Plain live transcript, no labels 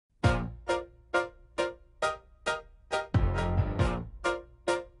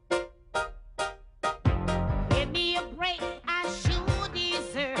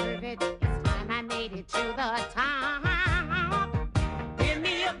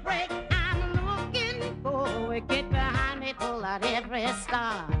it, get behind me, pull out every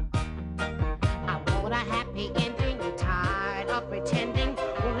star. I want a happy ending, tired of pretending.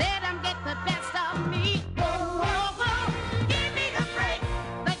 Let them get the best of me. Whoa, whoa, whoa, give me a break.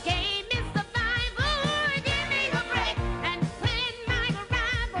 The game is survival. Give me a break and plan my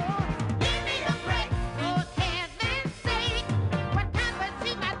arrival. Give me a break, for heaven's sake. What happened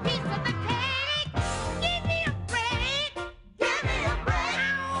to my piece of the cake? Give me a break. Give me a break.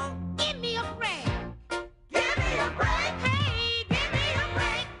 Ow, give me a break. Give me a break. Hey, give me a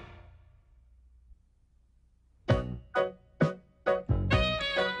break.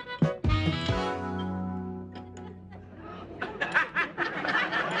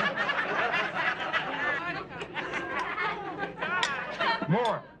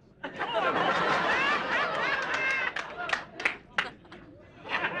 More.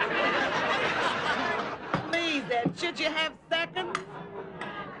 Please, Ed, should you have seconds?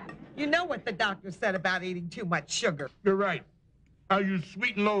 You know what the doctor said about eating too much sugar. You're right. I use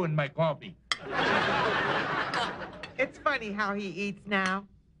sweet and low in my coffee. It's funny how he eats now.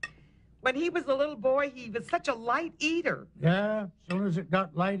 When he was a little boy, he was such a light eater. Yeah, as soon as it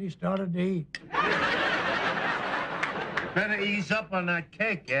got light, he started to eat. Better ease up on that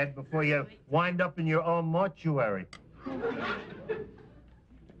cake, Ed, before you wind up in your own mortuary.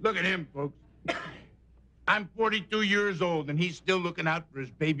 Look at him, folks. I'm 42 years old, and he's still looking out for his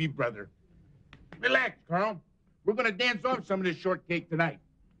baby brother. Relax, Carl. We're going to dance off some of this shortcake tonight.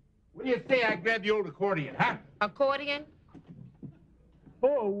 What do you say I grab the old accordion, huh? Accordion?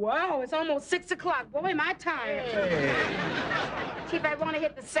 Oh, wow, it's almost 6 o'clock. Boy, am I tired. Hey. Chief, I want to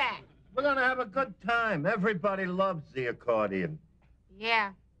hit the sack. We're gonna have a good time. Everybody loves the accordion.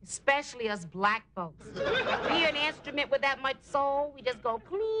 Yeah, especially us black folks. We hear an instrument with that much soul, we just go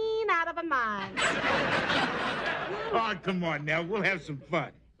clean out of our minds. Oh, come on now. We'll have some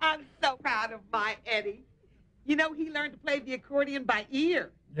fun. I'm so proud of my Eddie. You know, he learned to play the accordion by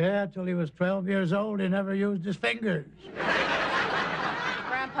ear. Yeah, till he was 12 years old, he never used his fingers.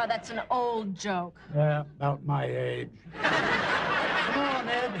 Grandpa, that's an old joke. Yeah, about my age. Come on,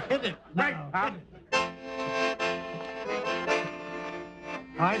 Ed, hit it. Right, now. Pop.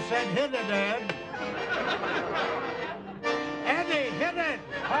 I said hit it, Ed. Eddie, hit it.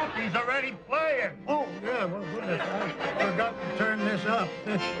 Pop, he's already playing. Oh, yeah, well, goodness, I forgot to turn this up.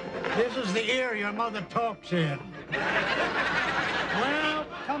 This is the ear your mother talks in. Well,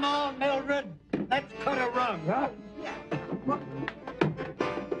 come on, Mildred. Let's cut a rug, huh?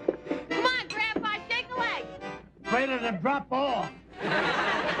 Come on, Grandpa, shake a leg. Ready to drop off.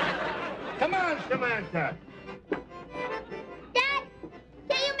 Come on, Samantha. Dad,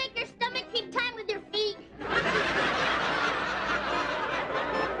 can you make your stomach keep time with your feet?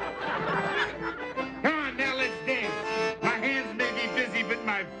 Come on, now let's dance. My hands may be busy, but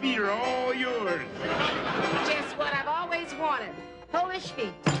my feet are all yours. Just what I've always wanted. Polish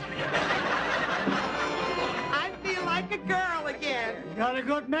feet. I feel like a girl again. Got a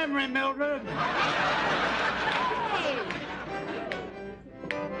good memory, Mildred. Hey.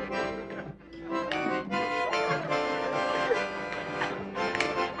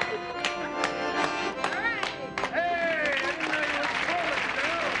 Hey, I didn't know you were Polish,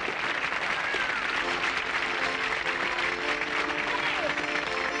 girl.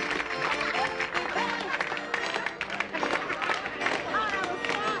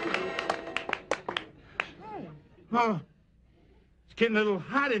 Oh, it's getting a little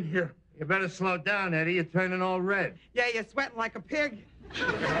hot in here. You better slow down, Eddie. You're turning all red. Yeah, you're sweating like a pig.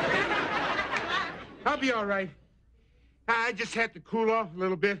 I'll be all right. I just had to cool off a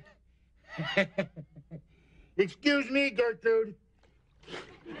little bit. Excuse me, Gertrude.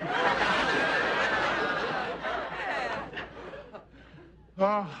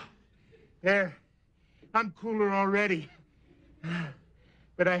 Oh, there. I'm cooler already.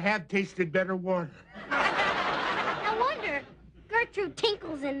 But I have tasted better water. No wonder Gertrude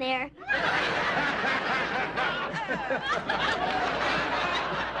tinkles in there.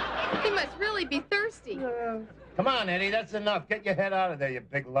 He must really be thirsty. Come on, Eddie. That's enough. Get your head out of there, you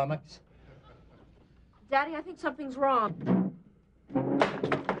big lummox. Daddy, I think something's wrong.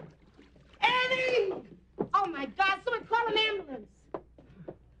 Eddie! Oh, my God, someone call an ambulance.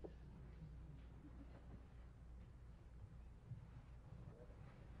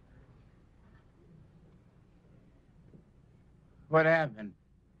 What happened?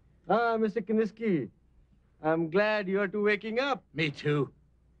 Ah, Mr. Kiniski, I'm glad you're two waking up. Me too.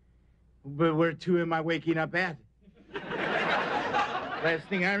 But where to am I waking up at? Last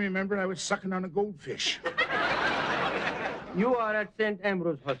thing I remember, I was sucking on a goldfish. You are at St.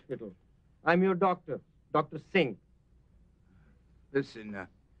 Ambrose Hospital. I'm your doctor, Dr. Singh. Listen,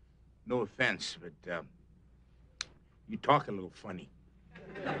 no offense, but You talk a little funny.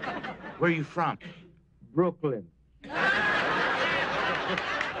 Where are you from? Brooklyn.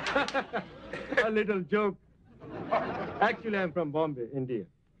 A little joke. Actually, I'm from Bombay, India.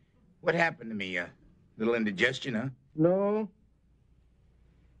 What happened to me? Little indigestion, huh? No.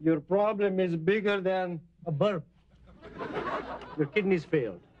 Your problem is bigger than a burp. Your kidneys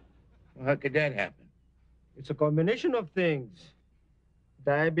failed. Well, how could that happen? It's a combination of things.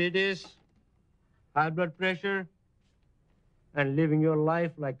 Diabetes, high blood pressure, and living your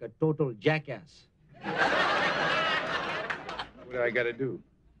life like a total jackass. What do I got to do?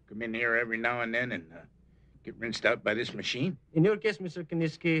 Come in here every now and then and get rinsed out by this machine? In your case, Mr.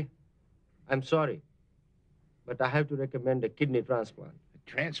 Kiniski, I'm sorry, but I have to recommend a kidney transplant. A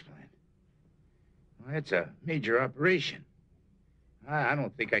transplant? Well, that's a major operation. I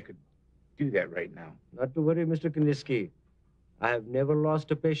don't think I could do that right now. Not to worry, Mr. Kiniski. I have never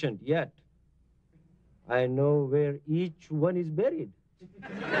lost a patient yet. I know where each one is buried.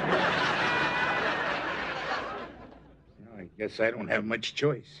 Well, I guess I don't have much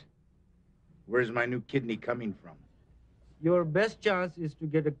choice. Where's my new kidney coming from? Your best chance is to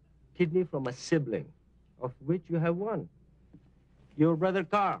get a kidney from a sibling, of which you have one. Your brother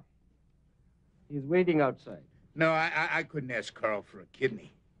Carl. He's waiting outside. No, I couldn't ask Carl for a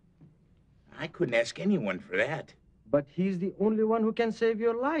kidney. I couldn't ask anyone for that. But he's the only one who can save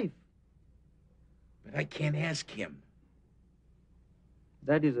your life. But I can't ask him.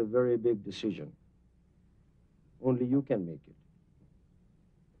 That is a very big decision. Only you can make it.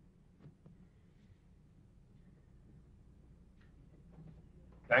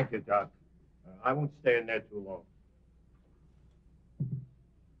 Thank you, Doc. I won't stay in there too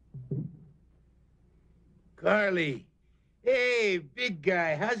long. Carly. Hey, big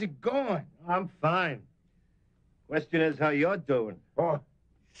guy, how's it going? I'm fine. Question is how you're doing. Oh,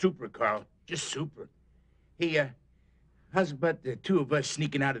 super, Carl. Just super. Hey, how's about the two of us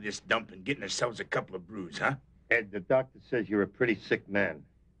sneaking out of this dump and getting ourselves a couple of brews, huh? Ed, the doctor says you're a pretty sick man.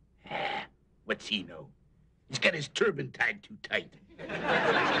 What's he know? He's got his turban tied too tight.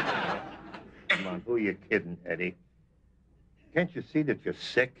 Come on, who are you kidding, Eddie? Can't you see that you're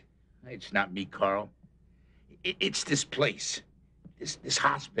sick? It's not me, Carl. It's this place. This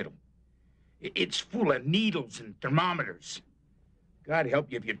hospital. It's full of needles and thermometers. God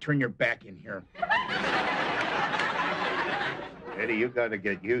help you if you turn your back in here. Eddie, you got to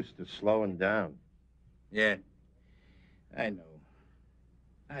get used to slowing down. Yeah, I know.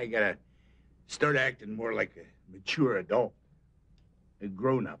 I gotta start acting more like a mature adult. A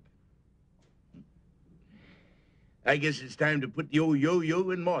grown-up. I guess it's time to put the old yo-yo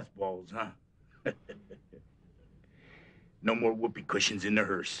in mothballs, huh? No more whoopee cushions in the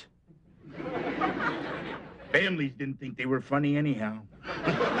hearse. Families didn't think they were funny anyhow.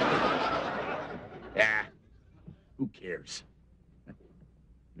 Who cares?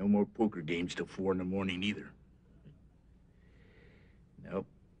 No more poker games till 4 in the morning either. Nope.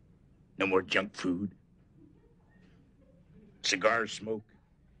 No more junk food. Cigar smoke.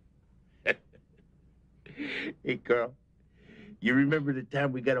 Hey, Carl, you remember the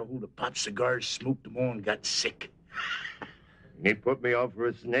time we got a hold of Pop's cigars, smoked them all, and got sick? He put me over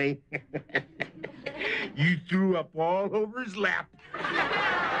his knee. You threw up all over his lap.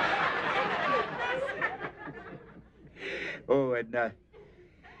 Oh, and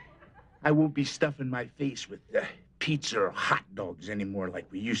I won't be stuffing my face with pizza or hot dogs anymore like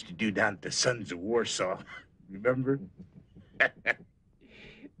we used to do down at the Sons of Warsaw. Remember?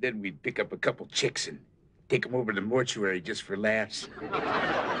 Then we'd pick up a couple chicks and take them over to the mortuary just for laughs.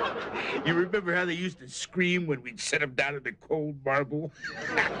 You remember how they used to scream when we'd set them down in the cold marble?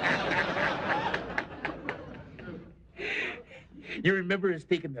 You remember us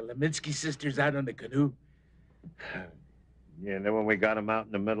taking the Leminski sisters out on the canoe? Yeah, and then when we got them out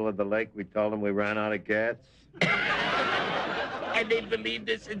in the middle of the lake, we told them we ran out of gas. And they believed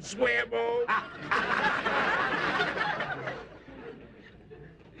us and swam home.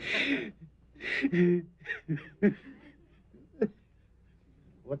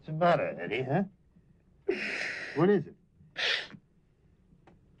 What's the matter, Eddie, huh? What is it?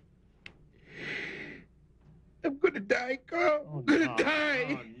 I'm gonna die, Carl. I'm gonna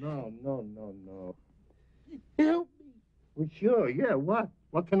die. No. Help me. Well, sure, yeah, what?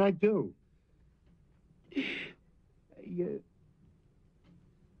 What can I do? I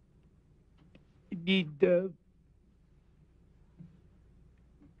need, I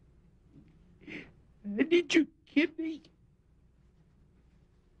need your kidney.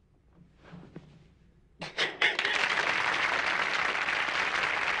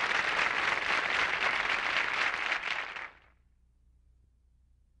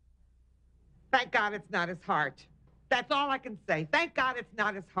 Thank God it's not his heart. That's all I can say. Thank God it's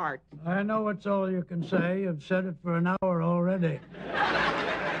not his heart. I know it's all you can say. You've said it for an hour already.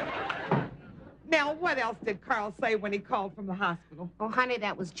 Now, what else did Carl say when he called from the hospital? Oh, honey,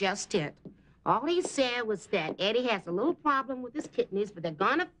 that was just it. All he said was that Eddie has a little problem with his kidneys, but they're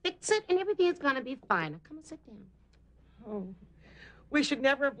gonna fix it and everything's gonna be fine. Now, come and sit down. Oh, we should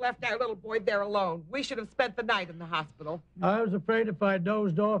never have left our little boy there alone. We should have spent the night in the hospital. I was afraid if I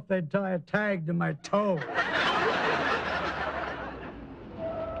dozed off, they'd tie a tag to my toe.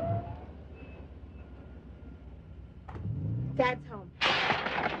 Dad's home.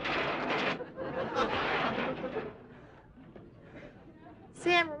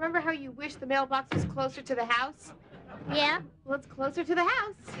 Sam, remember how you wish the mailbox was closer to the house? Yeah? Well, it's closer to the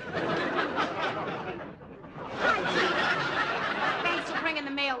house. Thanks for bringing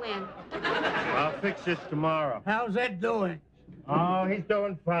the mail in. I'll fix this tomorrow. How's Ed doing? Oh, he's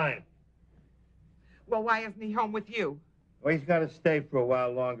doing fine. Well, why isn't he home with you? Well, he's got to stay for a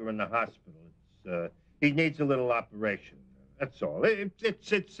while longer in the hospital. He needs a little operation. That's all.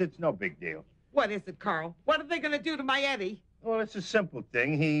 It's no big deal. What is it, Carl? What are they going to do to my Eddie? Well, it's a simple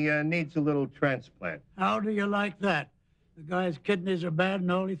thing. He needs a little transplant. How do you like that? The guy's kidneys are bad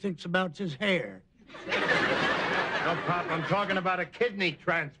and all he thinks about's his hair. No, Pop, I'm talking about a kidney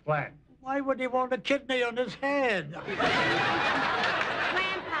transplant. Why would he want a kidney on his head? Grandpapa,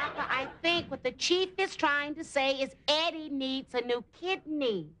 I think what the chief is trying to say is Eddie needs a new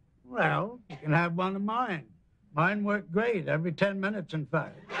kidney. Well, you can have one of mine. Mine work great, every 10 minutes, in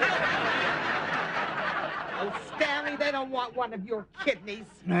fact. Oh, Stanley, they don't want one of your kidneys.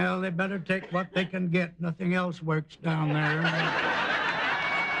 Well, they better take what they can get. Nothing else works down there.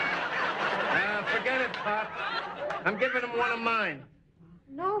 Forget it, Pop. I'm giving him one of mine.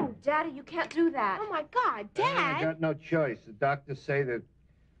 No, Daddy, you can't do that. Oh, my God, I Dad. got no choice. The doctors say that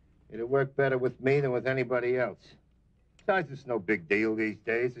it'll work better with me than with anybody else. Besides, it's no big deal these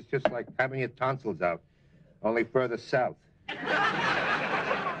days. It's just like having your tonsils out, only further south.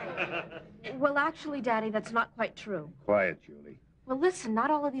 Well, actually, Daddy, that's not quite true. Quiet, Julie. Well, listen, not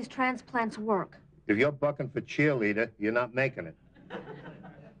all of these transplants work. If you're bucking for cheerleader, you're not making it.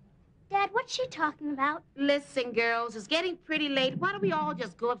 Dad, what's she talking about? Listen, girls, it's getting pretty late. Why don't we all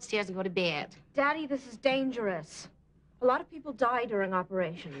just go upstairs and go to bed? Daddy, this is dangerous. A lot of people die during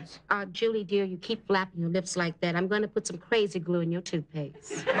operations. Julie, dear, you keep flapping your lips like that. I'm going to put some crazy glue in your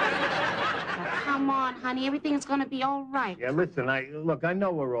toothpaste. Now, come on, honey. Everything's going to be all right. Yeah, listen, I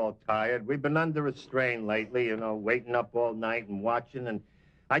know we're all tired. We've been under a strain lately, waiting up all night and watching, and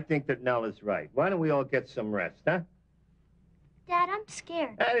I think that Nell is right. Why don't we all get some rest, huh? Dad, I'm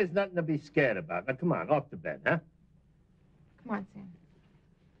scared. There's nothing to be scared about. Now, come on, off to bed, huh? Come on, Sam.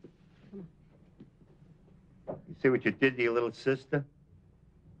 You see what you did to your little sister?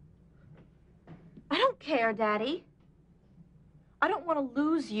 I don't care, Daddy. I don't want to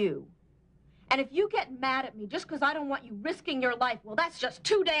lose you. And if you get mad at me just because I don't want you risking your life, well, that's just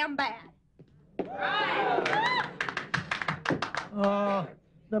too damn bad. Oh,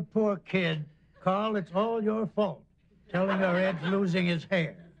 the poor kid. Carl, it's all your fault. Telling her Ed's losing his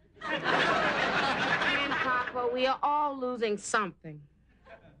hair. Grandpapa, we are all losing something.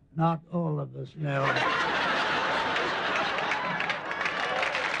 Not all of us, Nell.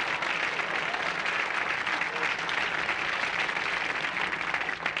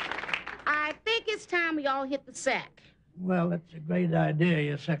 I think it's time we all hit the sack. Well, that's a great idea,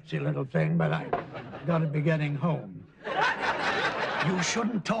 you sexy little thing, but I gotta be getting home. You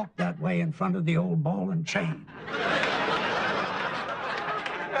shouldn't talk that way in front of the old ball and chain.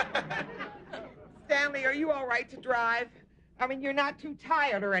 Stanley, are you all right to drive? I mean, you're not too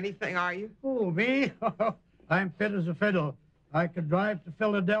tired or anything, are you? Oh, me? I'm fit as a fiddle. I could drive to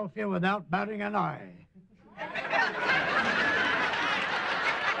Philadelphia without batting an eye.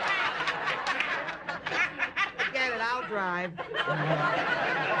 Forget it, I'll drive.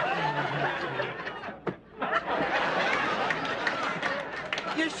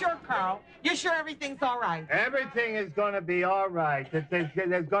 You're sure, Carl? You're sure everything's all right? Everything is going to be all right. It's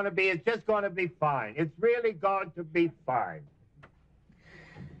just going to be fine. It's really going to be fine.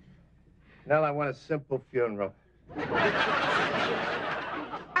 Nell, I want a simple funeral.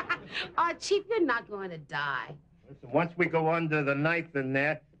 Chief, you're not going to die. Listen, once we go under the knife in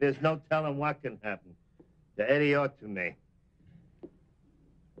there, there's no telling what can happen. To Eddie or to me. I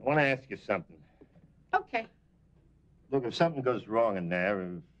want to ask you something. Okay. Look, if something goes wrong in there,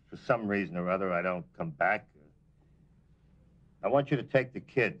 if for some reason or other I don't come back, I want you to take the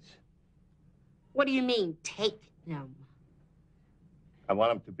kids. What do you mean, take them? I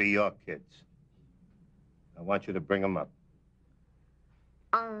want them to be your kids. I want you to bring them up.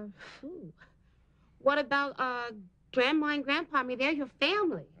 What about, Grandma and Grandpa, I mean, they're your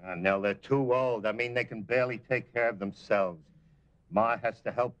family. Nell, they're too old. I mean, they can barely take care of themselves. Ma has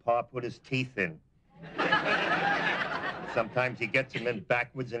to help Pa put his teeth in. Sometimes he gets them in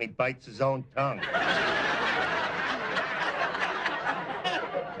backwards and he bites his own tongue.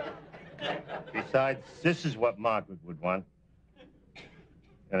 Besides, this is what Margaret would want.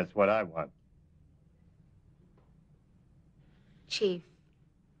 And it's what I want. Chief.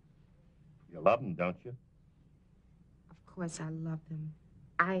 You love them, don't you? Of course I love them.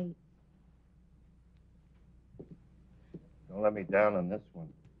 Don't let me down on this one.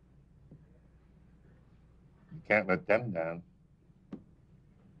 You can't let them down.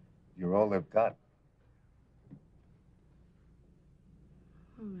 You're all they've got.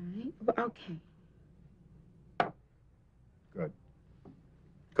 All right. Well, okay. Good.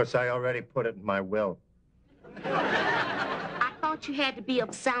 Because I already put it in my will. I thought you had to be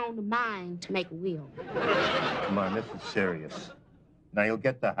of sound mind to make a will. Come on, this is serious. Now, you'll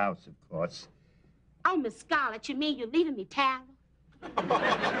get the house, of course. Oh, Miss Scarlett, you mean you're leaving me Tyler?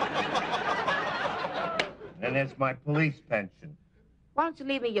 And there's my police pension. Why don't you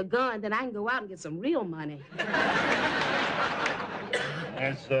leave me your gun, then I can go out and get some real money.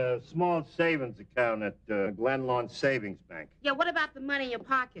 There's a small savings account at Glen Lawn Savings Bank. Yeah, what about the money in your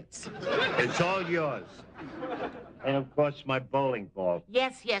pockets? It's all yours. And, of course, my bowling ball.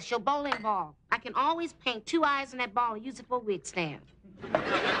 Yes, your bowling ball. I can always paint 2 eyes on that ball and use it for a wig stand.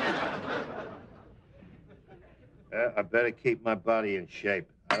 I better keep my body in shape.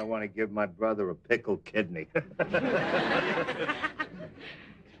 I don't want to give my brother a pickled kidney.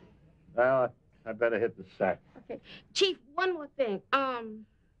 Well, I better hit the sack. Okay. Chief, one more thing.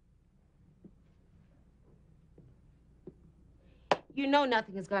 You know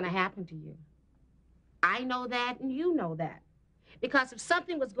nothing is going to happen to you. I know that, and you know that. Because if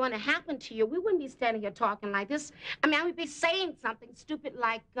something was going to happen to you, we wouldn't be standing here talking like this. I mean, I would be saying something stupid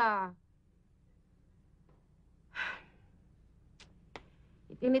like,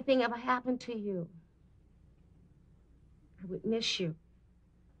 if anything ever happened to you, I would miss you.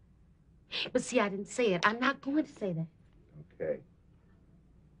 But see, I didn't say it. I'm not going to say that. Okay.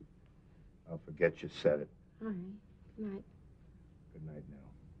 I'll forget you said it. All right. Good night. Good night now.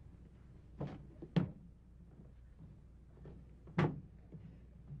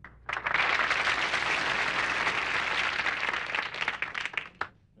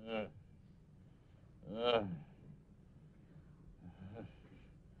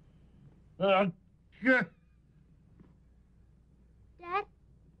 Dad,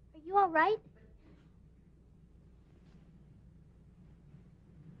 are you all right?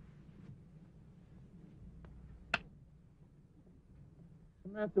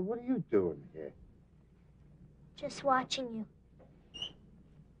 Samantha, what are you doing here? Just watching you.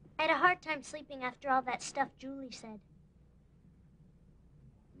 I had a hard time sleeping after all that stuff Julie said.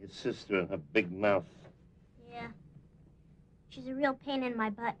 Your sister and her big mouth. Yeah. She's a real pain in my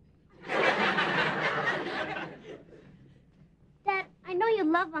butt. Dad, I know you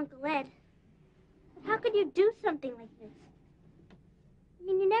love Uncle Ed. But how could you do something like this? I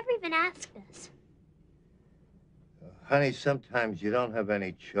mean, you never even asked us. Honey, sometimes you don't have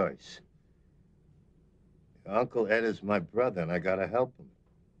any choice. Uncle Ed is my brother, and I gotta help him.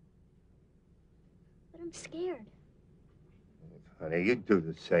 But I'm scared. Honey, you'd do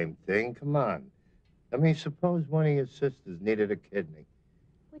the same thing. Come on. I mean, suppose one of your sisters needed a kidney.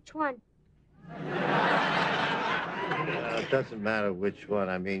 Which one? It doesn't matter which one.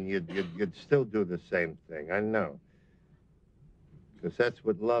 I mean, you'd still do the same thing. I know. Because that's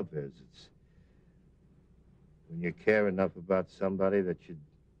what love is. It's when you care enough about somebody that you'd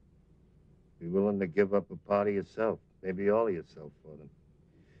be willing to give up a part of yourself, maybe all of yourself for them.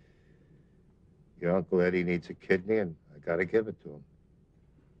 Your Uncle Eddie needs a kidney, and I gotta give it to him.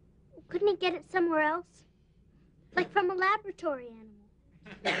 Couldn't he get it somewhere else? Like from a laboratory animal?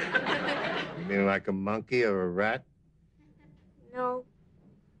 You mean like a monkey or a rat? No.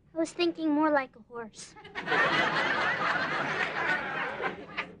 I was thinking more like a horse.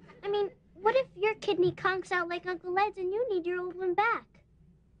 I mean, what if your kidney conks out like Uncle Ed's and you need your old one back?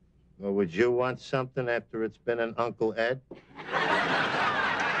 Well, would you want something after it's been an Uncle Ed?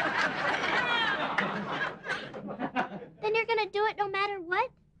 Then you're gonna do it no matter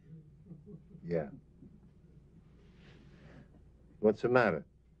what? Yeah. What's the matter?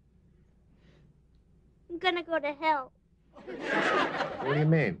 I'm gonna go to hell. What do you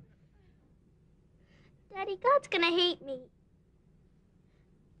mean? Daddy, God's gonna hate me.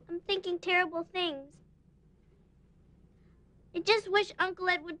 I'm thinking terrible things. I just wish Uncle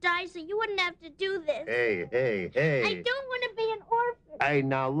Ed would die so you wouldn't have to do this. Hey. I don't want to be an orphan. Hey,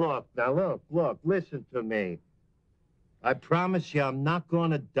 now look, listen to me. I promise you, I'm not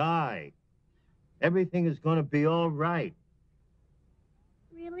gonna die. Everything is gonna be all right.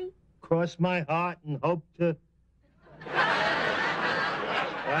 Really? Cross my heart and hope to...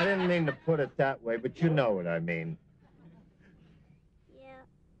 I didn't mean to put it that way, but you know what I mean. Yeah.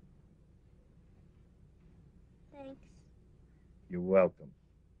 Thanks. You're welcome.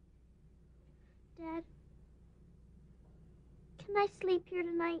 Dad, can I sleep here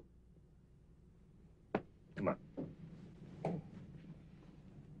tonight? Come on.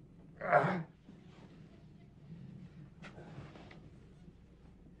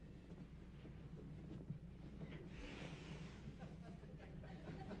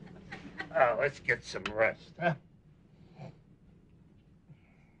 Oh, let's get some rest, huh?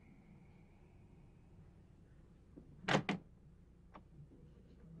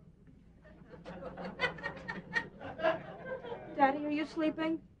 Daddy, are you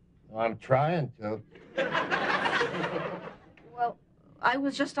sleeping? I'm trying to. Well, I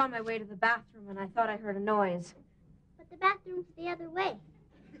was just on my way to the bathroom and I thought I heard a noise. But the bathroom's the other way.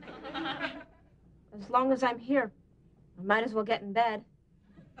 As long as I'm here, I might as well get in bed.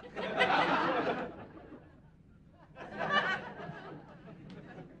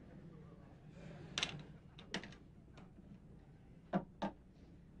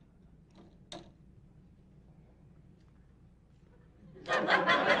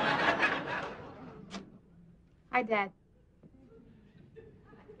 Hi, Dad.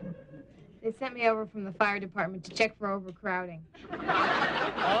 They sent me over from the fire department to check for overcrowding.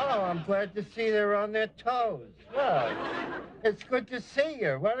 Oh, I'm glad to see they're on their toes. Well, it's good to see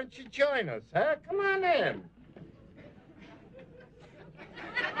you. Why don't you join us, huh? Come on in.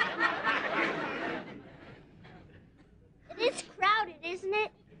 It is crowded, isn't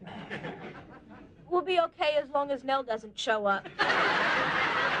it? We'll be okay as long as Nell doesn't show up.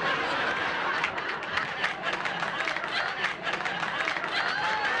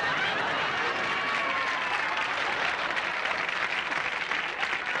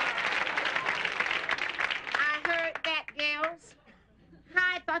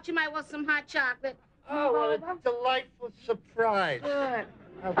 I thought you might want some hot chocolate. Oh, what a delightful surprise. Good.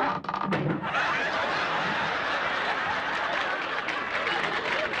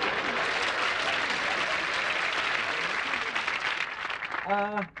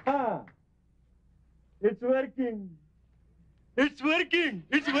 Aha! It's working. It's working.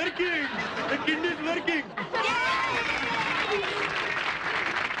 It's working. The kid is working.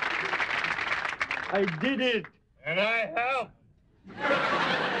 I did it. And I helped.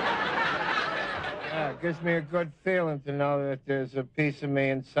 Yeah, it gives me a good feeling to know that there's a piece of me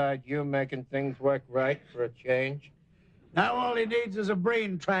inside you making things work right for a change. Now all he needs is a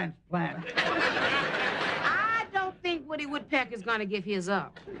brain transplant. I don't think Woody Woodpecker's gonna give his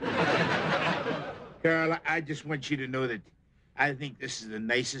up. Carl, I just want you to know that I think this is the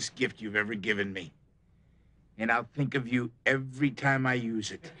nicest gift you've ever given me. And I'll think of you every time I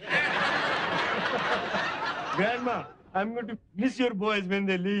use it. Grandma, I'm going to miss your boys when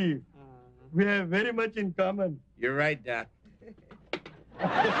they leave. We have very much in common. You're right, Doc. I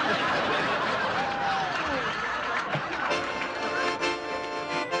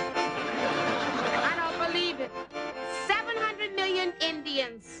don't believe it. 700 million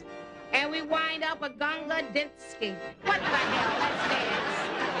Indians. And we wind up with Gunga Dinsky. What the hell? Let's dance.